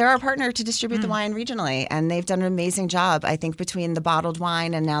they're our partner to distribute the wine regionally, and they've done an amazing job. I think between the bottled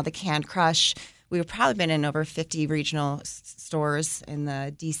wine and now the canned crush, we've probably been in over 50 regional stores in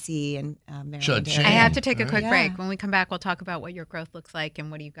the D.C. and Maryland area. I have to take a quick break. When we come back, we'll talk about what your growth looks like and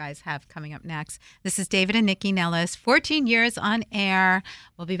what do you guys have coming up next. This is David and Nikki Nellis, 14 years on air.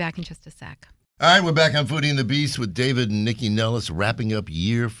 We'll be back in just a sec. All right, we're back on Foodie and the Beast with David and Nikki Nellis, wrapping up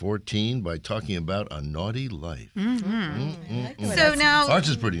year 14 by talking about a naughty life. So now, ours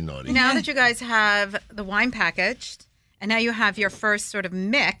is pretty naughty. Now that you guys have the wine packaged, and now you have your first sort of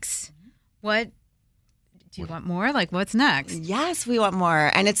mix, what do you want more? Like, what's next? Yes, we want more,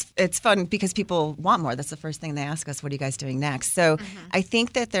 and it's fun because people want more. That's the first thing they ask us. What are you guys doing next? So I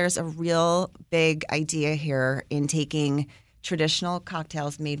think that there's a real big idea here in taking traditional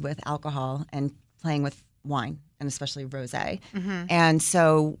cocktails made with alcohol and playing with wine, and especially rosé. And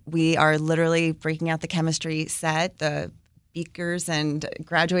so we are literally breaking out the chemistry set, the beakers and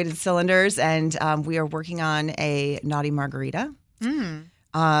graduated cylinders, and we are working on a naughty margarita.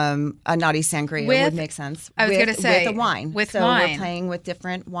 A naughty sangria would make sense. I was going to say with a wine. So we're playing with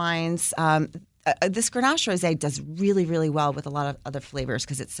different wines. This Grenache Rosé does really, really well with a lot of other flavors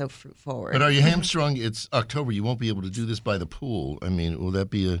because it's so fruit forward. But are you hamstrung? It's October. You won't be able to do this by the pool. I mean, will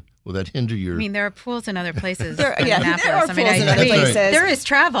that hinder your? I mean, there are pools in other places. There are pools in other places. There is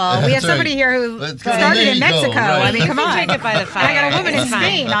travel. We have somebody here who started in Mexico. Right. I mean, come on. Drink it by the fire. I got a woman in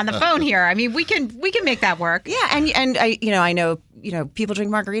Spain on the phone here. I mean, we can make that work. Yeah, and I know people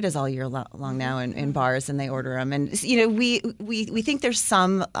drink margaritas all year long now in bars, and they order them. And we think there's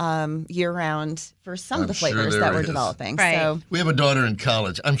some year round for some of the flavors that we're developing. Right. So we have a daughter in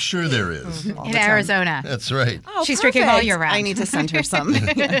college. I'm sure there is in Arizona. That's right. Oh, she's drinking all year round. I need to send her some.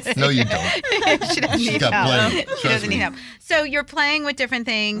 No, you don't. She doesn't need got help. plenty. She doesn't need help. So you're playing with different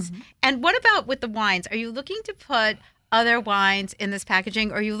things. And what about with the wines? Are you looking to put other wines in this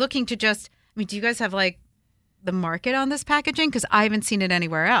packaging? Or are you looking to do you guys have like the market on this packaging? Because I haven't seen it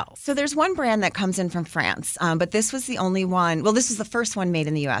anywhere else. So there's one brand that comes in from France, but this was the only one. Well, this was the first one made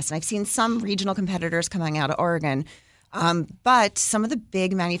in the U.S. And I've seen some regional competitors coming out of Oregon. But some of the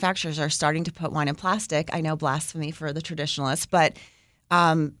big manufacturers are starting to put wine in plastic. I know, blasphemy for the traditionalists, but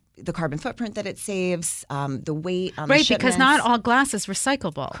the carbon footprint that it saves, the weight on the shipments. Right, because not all glass is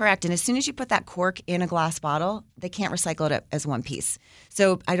recyclable. Correct. And as soon as you put that cork in a glass bottle, they can't recycle it as one piece.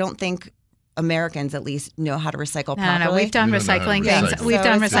 So I don't think Americans, at least, know how to recycle properly. No, we've done recycling things. Recycle. We've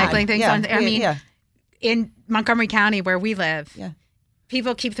done recycling things. Yeah. In Montgomery County, where we live,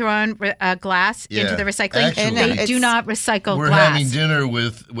 people keep throwing glass into the recycling. Actually, they do not recycle we're glass. having dinner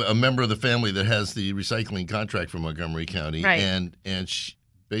with a member of the family that has the recycling contract from Montgomery County, and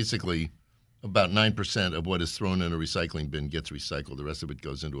basically about 9% of what is thrown in a recycling bin gets recycled. The rest of it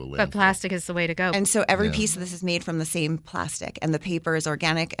goes into a landfill. But plastic is the way to go. And so every piece of this is made from the same plastic, and the paper is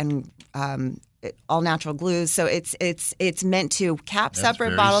organic and all natural glues. So it's meant to cap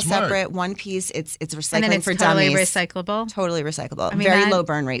separate, bottle separate, one piece. It's recycling and then it's for totally dummies. recyclable. Totally recyclable. I mean, Very low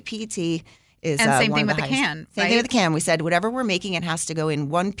burn rate. PET is and same one thing of with the can. Same thing with the can. We said whatever we're making, it has to go in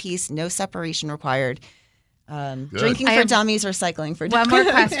one piece, no separation required. Drinking for dummies, recycling for dummies. One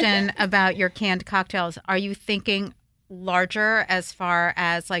more question about your canned cocktails. Are you thinking larger as far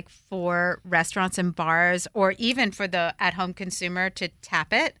as like for restaurants and bars or even for the at-home consumer to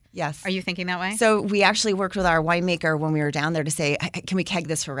tap it? Yes. Are you thinking that way? So we actually worked with our winemaker when we were down there to say, can we keg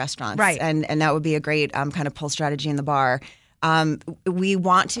this for restaurants? Right. And that would be a great kind of pull strategy in the bar. We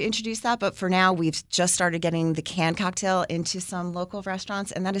want to introduce that, but for now, we've just started getting the canned cocktail into some local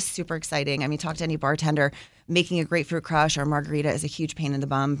restaurants, and that is super exciting. I mean, talk to any bartender. Making a grapefruit crush or margarita is a huge pain in the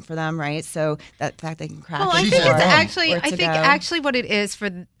bum for them, right? So that fact they can crack. Well, I it think or- it's actually, or I to think go. actually what it is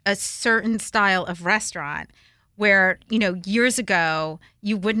for a certain style of restaurant, where years ago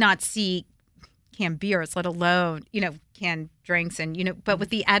you would not see canned beers, let alone canned drinks, and but with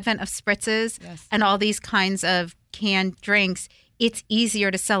the advent of spritzes Yes. and all these kinds of canned drinks, it's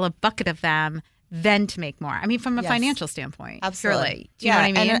easier to sell a bucket of them than to make more. I mean, from a Yes. financial standpoint, Absolutely. purely. Do you know what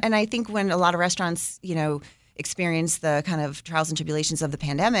I mean? And I think when a lot of restaurants, experience the kind of trials and tribulations of the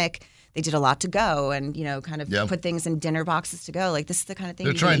pandemic, they did a lot to go and, kind of put things in dinner boxes to go. Like this is the kind of thing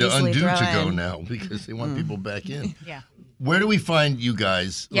They're you trying can to easily undo throw to go in. now because they want people back in. Yeah. Where do we find you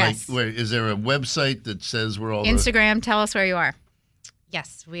guys? Yes. Like, is there a website that says where all Instagram, tell us where you are.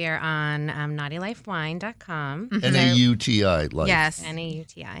 Yes, we are on naughtylifewine.com. the NAUTI? Life. Yes.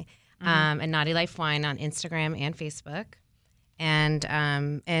 NAUTI. And Naughty Life Wine on Instagram and Facebook.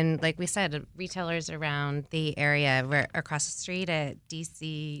 And like we said, retailers around the area. We're across the street at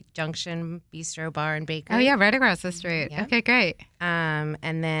DC Junction Bistro Bar and Bakery. Oh, yeah, right across the street. Yeah. Okay, great.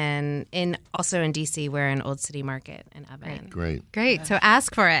 And then also in DC, we're in Old City Market in Evan. Great. So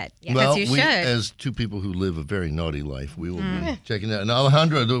ask for it. Because Well, you we, should. as two people who live a very naughty life, we will be checking that. And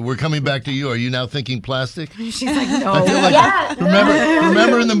Alejandra, we're coming back to you. Are you now thinking plastic? She's like, no. I feel like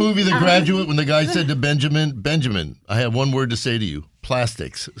remember in the movie The Graduate when the guy said to Benjamin, I have one word to say to you,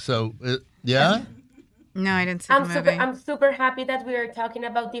 plastics. So, yeah? No, I didn't see the movie. I'm super happy that we are talking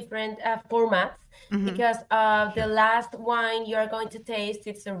about different formats because the last wine you are going to taste,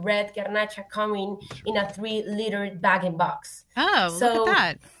 it's a red Garnacha coming in a 3-liter bag-in-box. Oh, So look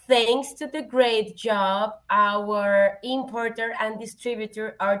at that. thanks to the great job our importer and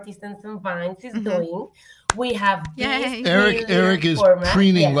distributor Artisans and Vines is doing, we have Yay. this Eric is format.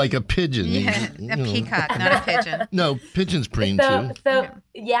 preening Yes. like a pigeon. Yeah, a peacock, not a pigeon. No, pigeons preen So, too.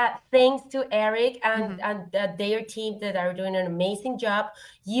 thanks to Eric and their team that are doing an amazing job.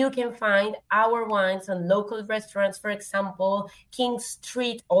 You can find our wines on local restaurants, for example, King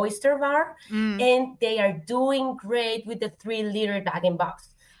Street Oyster Bar, and they are doing great with the 3-liter bag-in-box.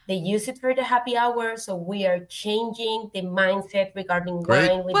 They use it for the happy hour, so we are changing the mindset regarding Great.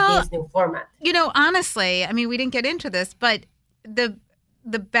 wine with Well, this new format. Honestly, I mean, we didn't get into this, but the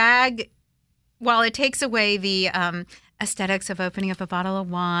bag, while it takes away the aesthetics of opening up a bottle of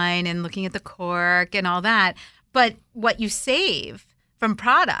wine and looking at the cork and all that, but what you save from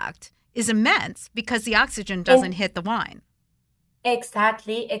product is immense because the oxygen doesn't hit the wine.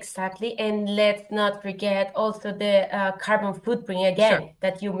 Exactly. And let's not forget also the carbon footprint again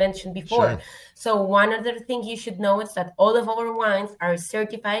that you mentioned before. Sure. So one other thing you should know is that all of our wines are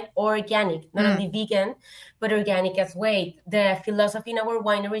certified organic, not only vegan, but organic as well. The philosophy in our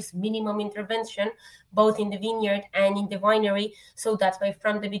winery is minimum intervention, both in the vineyard and in the winery. So that's why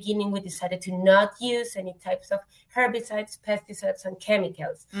from the beginning we decided to not use any types of herbicides, pesticides, and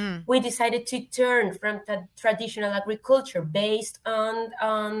chemicals. We decided to turn from traditional agriculture based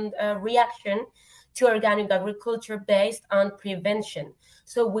on reaction to organic agriculture based on prevention.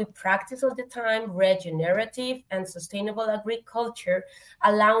 So we practice all the time regenerative and sustainable agriculture,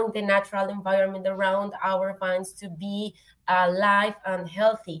 allowing the natural environment around our vines to be alive and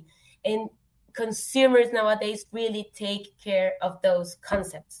healthy. And consumers nowadays really take care of those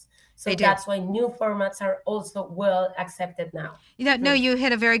concepts. So that's why new formats are also well accepted now. No, you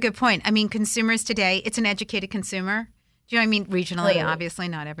hit a very good point. I mean, consumers today, it's an educated consumer. Do you know what I mean? Regionally, obviously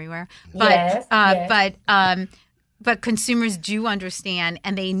not everywhere. But Yes. But consumers do understand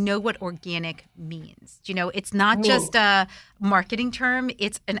and they know what organic means. It's not just a marketing term.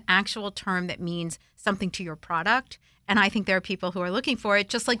 It's an actual term that means something to your product. And I think there are people who are looking for it,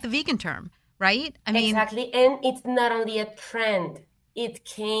 just like the vegan term, right? I mean, exactly. And it's not only a trend. It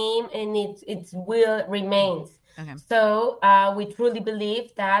came and it will remain. Okay. So we truly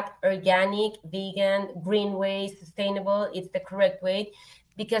believe that organic, vegan, green way, sustainable is the correct way,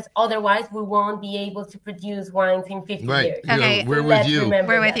 because otherwise we won't be able to produce wines in 50 years. Okay. We're with you.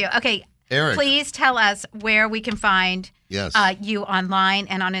 We're with you. Okay. Eric. Please tell us where we can find you online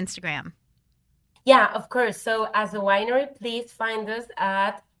and on Instagram. Yeah, of course. So as a winery, please find us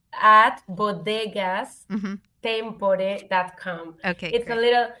at bodegas. Tempore.com. Okay, it's great. a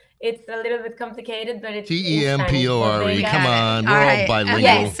little It's a little bit complicated, but it's TEMPORE. Come on, we're all bilingual.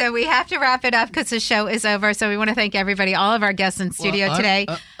 Okay, so we have to wrap it up because the show is over. So we want to thank everybody, all of our guests in studio today.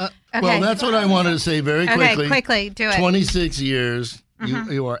 Well, that's what I wanted to say very quickly. Okay, quickly, do it. 26 years.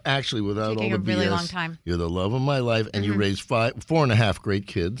 You are actually, without taking all the a really BS, long time. You're the love of my life, and you raised 4.5 great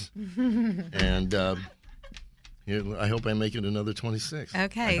kids. And I hope I make it another 26.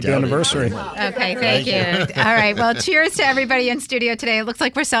 Okay. Happy anniversary. Okay, thank you. All right. Well, cheers to everybody in studio today. It looks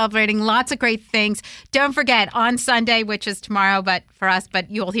like we're celebrating lots of great things. Don't forget, on Sunday, which is tomorrow, but for us,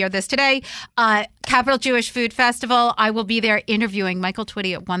 but you'll hear this today, Capital Jewish Food Festival. I will be there interviewing Michael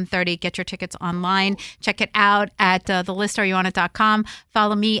Twitty at 1:30. Get your tickets online. Check it out at thelistareyouonit.com.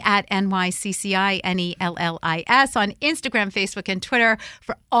 Follow me at NYCCINELLIS on Instagram, Facebook, and Twitter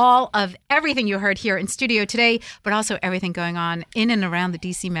for all of everything you heard here in studio today, but also everything going on in and around the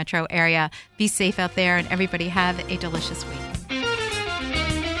DC metro area. Be safe out there, and everybody have a delicious week.